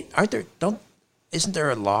estate, isn't there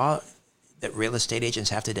a law that real estate agents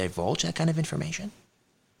have to divulge that kind of information?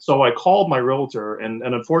 So I called my realtor, and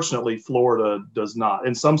unfortunately, Florida does not.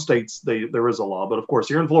 In some states, there is a law, but of course,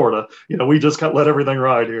 here in Florida, we just let everything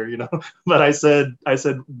ride here, But I said,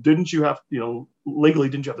 didn't you have, legally,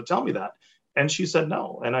 didn't you have to tell me that? And she said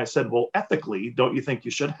no. And I said, well, ethically, don't you think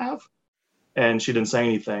you should have? And she didn't say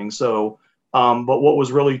anything. So, but what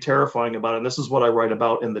was really terrifying about it, and this is what I write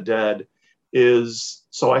about in The Dead, is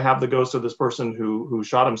so I have the ghost of this person who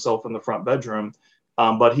shot himself in the front bedroom,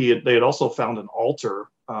 but they had also found an altar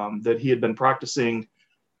that he had been practicing.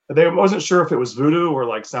 They wasn't sure if it was voodoo or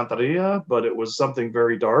like Santeria, but it was something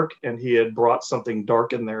very dark, and he had brought something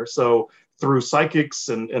dark in there. So through psychics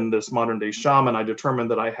and this modern day shaman, I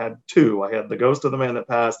determined that I had two. I had the ghost of the man that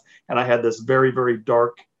passed, and I had this very, very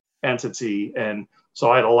dark entity. And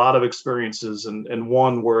so I had a lot of experiences, and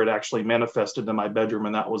one where it actually manifested in my bedroom,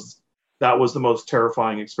 and that was the most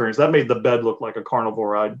terrifying experience. That made the bed look like a carnival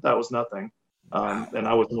ride. That was nothing. And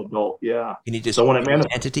I was an adult. Yeah. Can you just so when it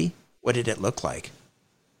manifested, entity, what did it look like?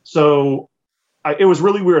 So it was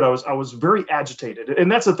really weird. I was very agitated,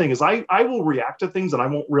 and that's the thing is I will react to things and I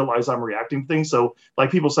won't realize I'm reacting to things. So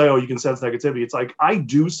like people say, oh, you can sense negativity. It's like I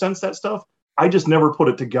do sense that stuff. I just never put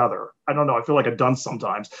it together. I don't know. I feel like a dunce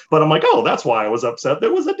sometimes, but I'm like, oh, that's why I was upset.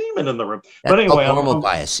 There was a demon in the room. That's but anyway, normal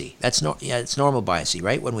biasy. It's normal biasy,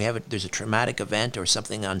 right? When there's a traumatic event or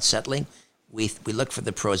something unsettling, we look for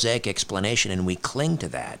the prosaic explanation and we cling to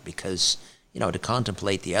that because to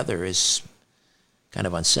contemplate the other is kind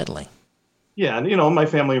of unsettling. Yeah, and my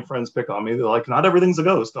family and friends pick on me. They're like, not everything's a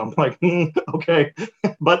ghost. I'm like, okay,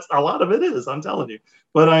 but a lot of it is, I'm telling you.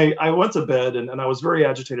 But I went to bed and I was very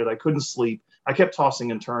agitated. I couldn't sleep. I kept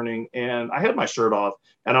tossing and turning, and I had my shirt off,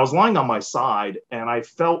 and I was lying on my side, and I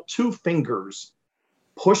felt two fingers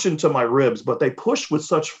push into my ribs, but they pushed with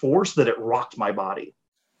such force that it rocked my body.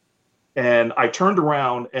 And I turned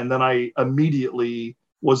around, and then I immediately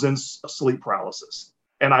was in sleep paralysis.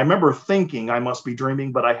 And I remember thinking I must be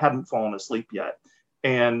dreaming, but I hadn't fallen asleep yet.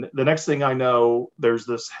 And the next thing I know, there's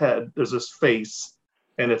this face,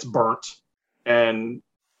 and it's burnt, and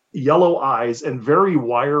yellow eyes, and very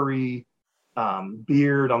wiry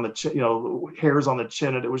beard on the chin, hairs on the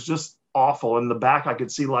chin. And it was just awful. In the back, I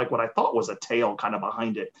could see like what I thought was a tail kind of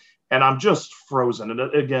behind it. And I'm just frozen. And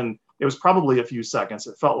again, it was probably a few seconds.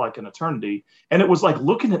 It felt like an eternity. And it was like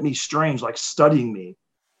looking at me strange, like studying me.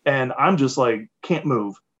 And I'm just like, can't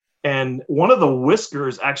move. And one of the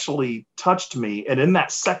whiskers actually touched me. And in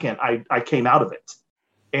that second, I came out of it.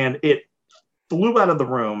 And it flew out of the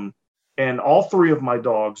room. And all three of my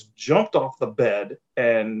dogs jumped off the bed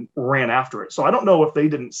and ran after it. So I don't know if they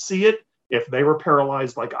didn't see it, if they were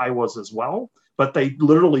paralyzed like I was as well. But they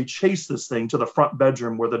literally chased this thing to the front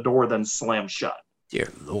bedroom where the door then slammed shut.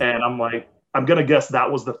 Dear Lord. And I'm like, I'm going to guess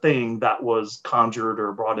that was the thing that was conjured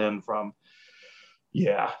or brought in from.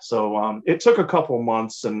 Yeah. So it took a couple of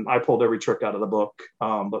months, and I pulled every trick out of the book.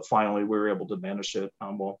 But finally, we were able to banish it.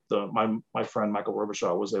 My friend Michael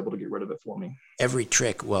Robichaud was able to get rid of it for me. Every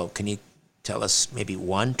trick. Well, can you tell us maybe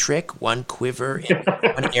one trick, one quiver,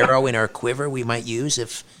 one arrow in our quiver we might use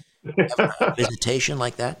if we have a visitation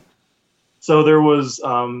like that? So there was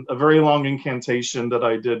a very long incantation that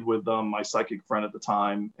I did with my psychic friend at the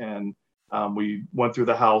time. And we went through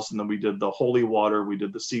the house, and then we did the holy water, we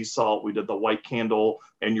did the sea salt, we did the white candle,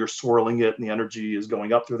 and you're swirling it and the energy is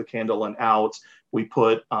going up through the candle and out. We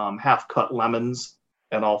put half cut lemons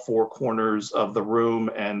in all four corners of the room,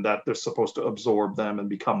 and that they're supposed to absorb them and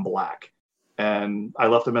become black. And I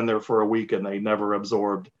left them in there for a week, and they never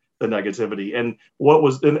absorbed the negativity. And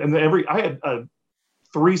I had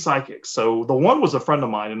 3 psychics. So the one was a friend of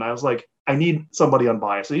mine, and I was like, I need somebody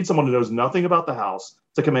unbiased. I need someone who knows nothing about the house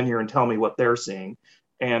to come in here and tell me what they're seeing.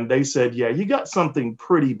 And they said, yeah, you got something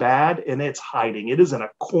pretty bad, and it's hiding. It is in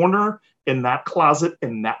a corner in that closet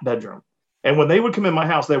in that bedroom. And when they would come in my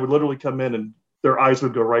house, they would literally come in and their eyes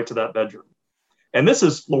would go right to that bedroom. And this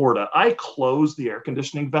is Florida. I closed the air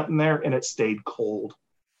conditioning vent in there, and it stayed cold.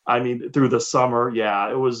 I mean, through the summer. Yeah,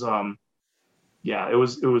 it was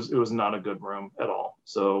it was not a good room at all.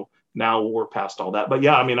 So now we're past all that. But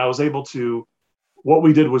yeah, I mean, I was able to, what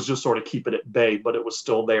we did was just sort of keep it at bay, but it was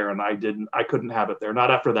still there, and I couldn't have it there.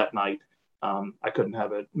 Not after that night. I couldn't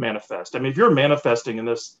have it manifest. I mean, if you're manifesting in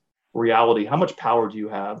this reality, how much power do you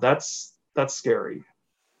have? That's scary.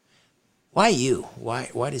 Why you?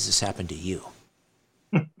 Why does this happen to you?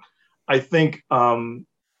 I think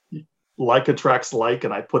like attracts like,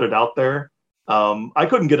 and I put it out there. I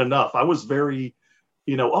couldn't get enough. I was very,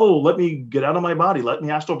 let me get out of my body. Let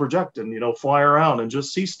me astral project and, fly around and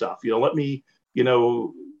just see stuff. Let me,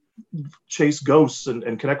 chase ghosts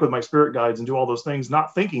and connect with my spirit guides and do all those things,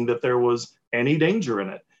 not thinking that there was any danger in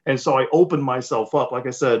it. And so I opened myself up. Like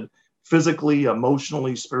I said, physically,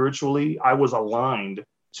 emotionally, spiritually, I was aligned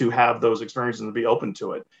to have those experiences and be open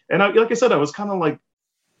to it. And like I said, I was kind of like,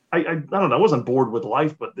 I don't know, I wasn't bored with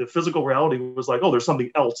life, but the physical reality was like, oh, there's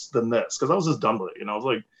something else than this. Because I was just done with it. I was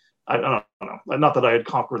like, I don't know. Not that I had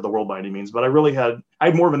conquered the world by any means, but I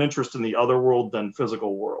had more of an interest in the other world than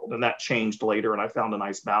physical world. And that changed later, and I found a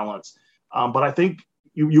nice balance. But I think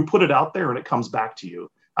you put it out there and it comes back to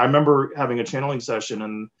you. I remember having a channeling session,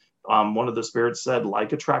 and one of the spirits said,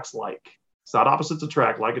 like attracts like. It's not opposites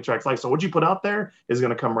attract, like attracts like. So what you put out there is going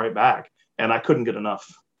to come right back. And I couldn't get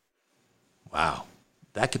enough. Wow.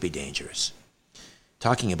 That could be dangerous.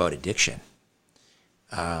 Talking about addiction,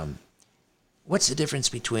 what's the difference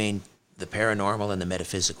between the paranormal and the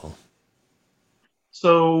metaphysical?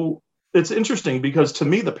 So it's interesting because to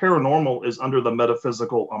me, the paranormal is under the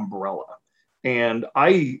metaphysical umbrella. And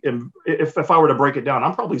if I were to break it down,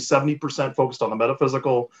 I'm probably 70% focused on the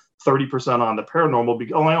metaphysical, 30% on the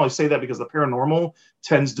paranormal. I only say that because the paranormal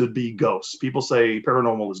tends to be ghosts. People say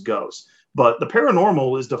paranormal is ghosts. But the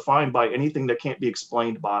paranormal is defined by anything that can't be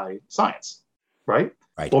explained by science, right?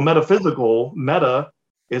 Right. Well, metaphysical, meta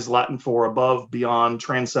is Latin for above, beyond,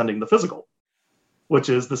 transcending the physical, which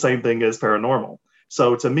is the same thing as paranormal.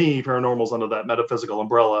 So to me, paranormal is under that metaphysical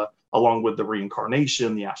umbrella, along with the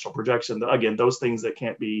reincarnation, the astral projection, again, those things that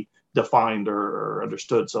can't be defined or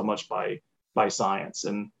understood so much by science.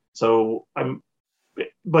 And so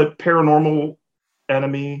but paranormal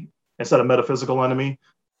enemy instead of metaphysical enemy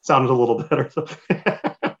sounded a little better.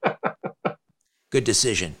 Good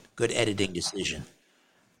decision. Good editing decision.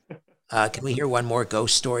 Can we hear one more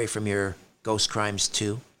ghost story from your Ghost Crimes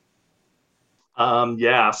 2?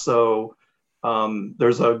 Yeah. So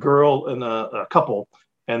there's a girl and a couple,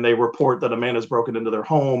 and they report that a man has broken into their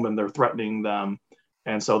home and they're threatening them.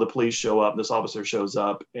 And so the police show up. This officer shows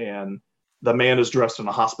up, and the man is dressed in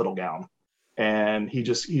a hospital gown. And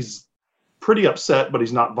he's pretty upset, but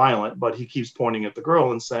he's not violent, but he keeps pointing at the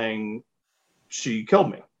girl and saying, she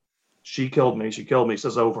killed me. She killed me. She killed me. He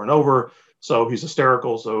says over and over. So he's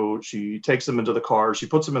hysterical. So she takes him into the car. She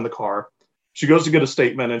puts him in the car. She goes to get a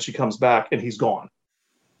statement and she comes back and he's gone.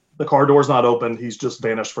 The car door's not open. He's just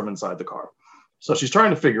vanished from inside the car. So she's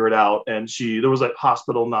trying to figure it out. And there was a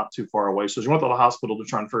hospital not too far away. So she went to the hospital to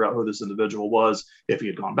try and figure out who this individual was, if he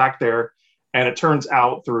had gone back there. And it turns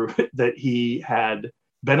out that he had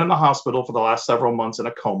been in the hospital for the last several months in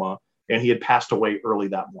a coma, and he had passed away early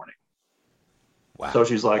that morning. Wow. So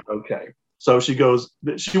she's like, okay. So she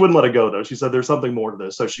wouldn't let it go though. She said, there's something more to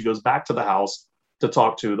this. So she goes back to the house to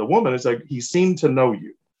talk to the woman. It's like, he seemed to know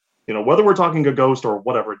you, whether we're talking a ghost or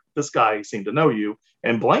whatever, this guy seemed to know you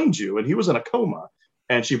and blamed you. And he was in a coma.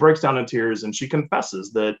 And she breaks down in tears and she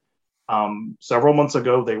confesses that several months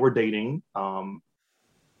ago they were dating.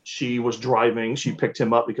 She was driving. She picked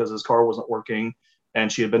him up because his car wasn't working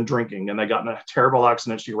and she had been drinking, and they got in a terrible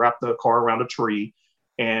accident. She wrapped the car around a tree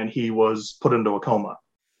and he was put into a coma,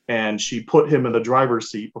 and she put him in the driver's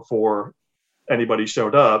seat before anybody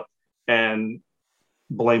showed up and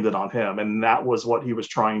blamed it on him. And that was what he was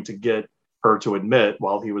trying to get her to admit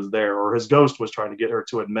while he was there, or his ghost was trying to get her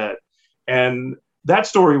to admit. And that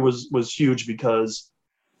story was huge because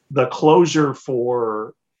the closure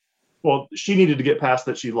she needed to get past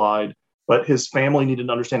that she lied, but his family needed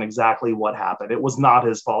to understand exactly what happened. It was not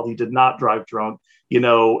his fault. He did not drive drunk,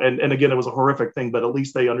 and again, it was a horrific thing, but at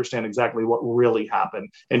least they understand exactly what really happened.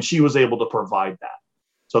 And she was able to provide that.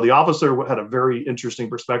 So the officer had a very interesting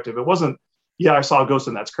perspective. It wasn't, I saw a ghost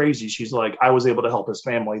and that's crazy. She's like, I was able to help his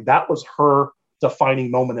family. That was her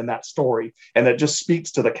defining moment in that story. And that just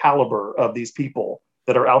speaks to the caliber of these people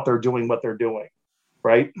that are out there doing what they're doing.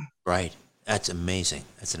 Right? Right. That's amazing.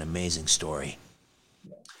 That's an amazing story.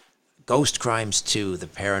 Ghost Crimes 2, The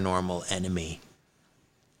Paranormal Enemy.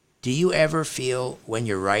 Do you ever feel when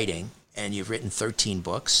you're writing, and you've written 13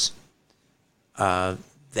 books,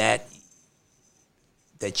 that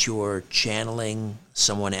you're channeling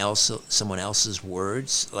someone else's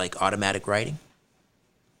words, like automatic writing?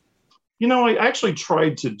 I actually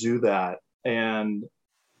tried to do that, and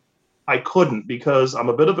I couldn't because I'm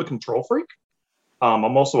a bit of a control freak.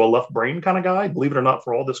 I'm also a left brain kind of guy. Believe it or not,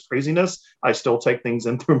 for all this craziness, I still take things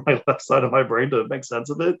in through my left side of my brain to make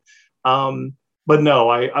sense of it. But no,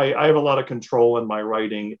 I have a lot of control in my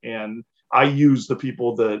writing, and I use the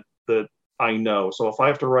people that I know. So if I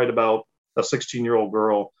have to write about a 16-year-old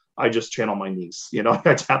girl, I just channel my niece.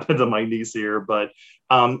 I tap into my niece here. But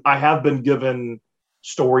I have been given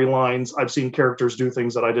storylines. I've seen characters do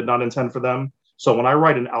things that I did not intend for them. So when I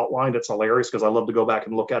write an outline, it's hilarious because I love to go back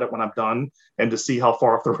and look at it when I'm done and to see how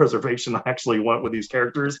far off the reservation I actually went with these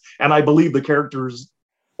characters. And I believe the characters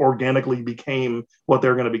organically became what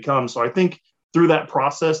they're going to become. So I think through that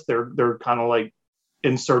process, they're kind of like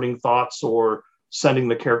inserting thoughts or sending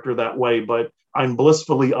the character that way. But I'm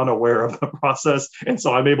blissfully unaware of the process. And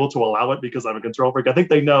so I'm able to allow it because I'm a control freak. I think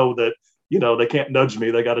they know that, they can't nudge me.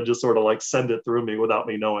 They got to just sort of like send it through me without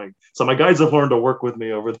me knowing. So my guys have learned to work with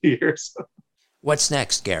me over the years. What's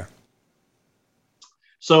next, Gare?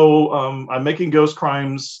 So I'm making Ghost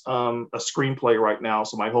Crimes a screenplay right now.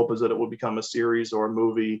 So my hope is that it will become a series or a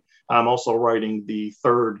movie. I'm also writing the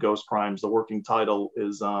third Ghost Crimes. The working title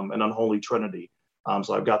is An Unholy Trinity.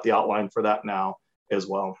 So I've got the outline for that now as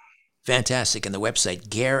well. Fantastic. And the website,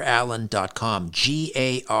 GareAllen.com,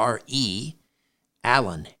 G-A-R-E,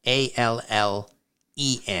 Allen, A-L-L-E-N,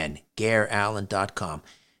 GareAllen.com.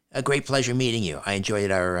 A great pleasure meeting you. I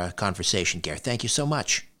enjoyed our conversation, Gare. Thank you so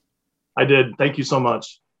much. I did. Thank you so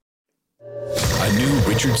much. A new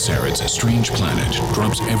Richard Syrett's Strange Planet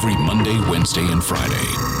drops every Monday, Wednesday, and Friday.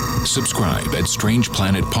 Subscribe at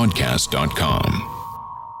StrangePlanetPodcast.com.